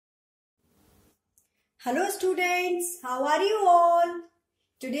Hello students, how are you all?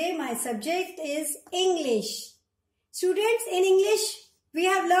 Today my subject is English. Students, in English we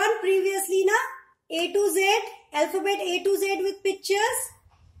have learned previously A to Z, alphabet A to Z with pictures.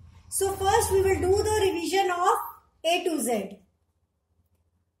 So first we will do the revision of A to Z.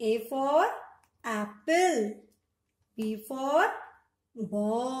 A for apple, B for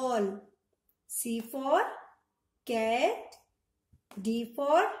ball, C for cat, D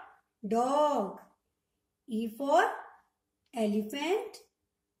for dog, E for elephant,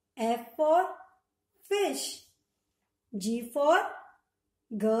 F for fish, G for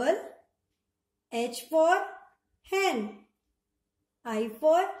girl, H for hen, I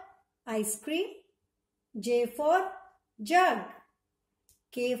for ice cream, J for jug,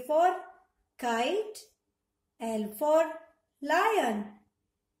 K for kite, L for lion,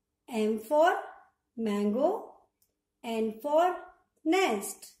 M for mango, N for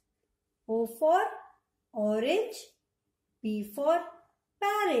nest, O for orange, P for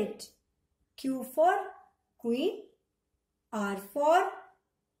parrot, Q for queen, R for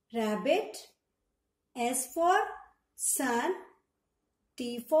rabbit, S for sun,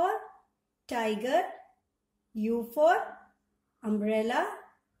 T for tiger, U for umbrella,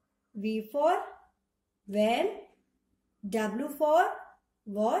 V for van, W for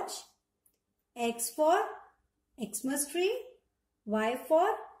watch, X for Xmas tree, Y for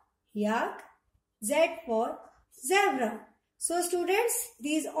yak, Z for zebra. So students,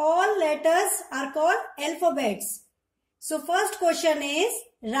 these all letters are called alphabets. So first question is,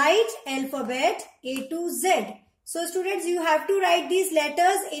 write alphabet A to Z. So students, you have to write these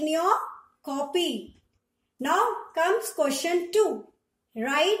letters in your copy. Now comes question 2.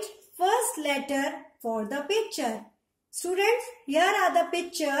 Write first letter for the picture. Students, here are the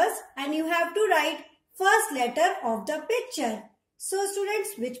pictures and you have to write first letter of the picture. So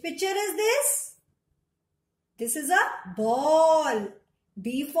students, which picture is this? This is a ball.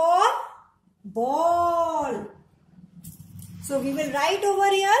 B for ball. So we will write over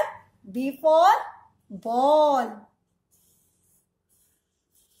here B for ball.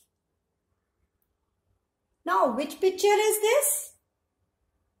 Now which picture is this?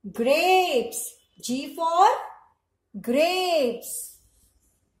 Grapes. G for grapes.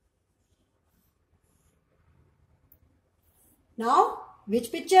 Now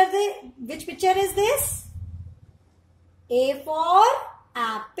which picture is this? A for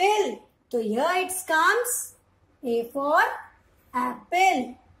apple. So here it comes A for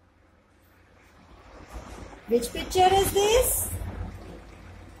apple. Which picture is this?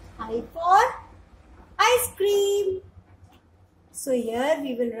 I for ice cream. So here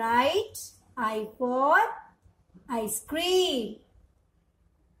we will write I for ice cream.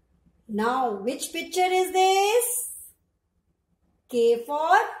 Now which picture is this? K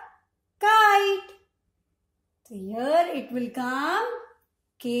for kite. So here it will come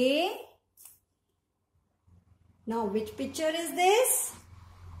K. Now which picture is this?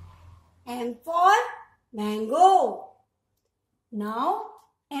 M for mango. Now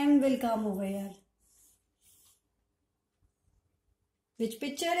M will come over here. Which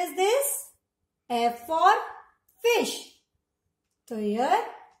picture is this? F for fish. So here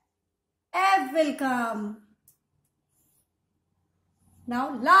F will come.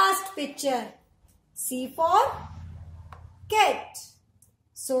 Now last picture. C for cat.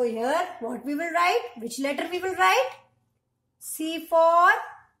 So here what we will write? Which letter we will write? C for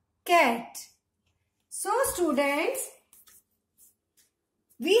cat. So students,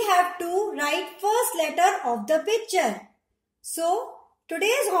 we have to write first letter of the picture. So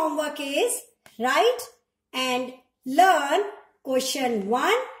today's homework is write and learn question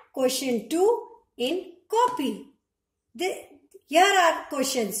 1, question 2 in copy. Here are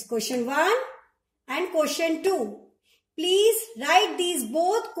questions. Question 1 and question 2. Please write these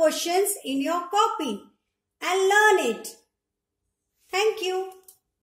both questions in your copy and learn it. Thank you.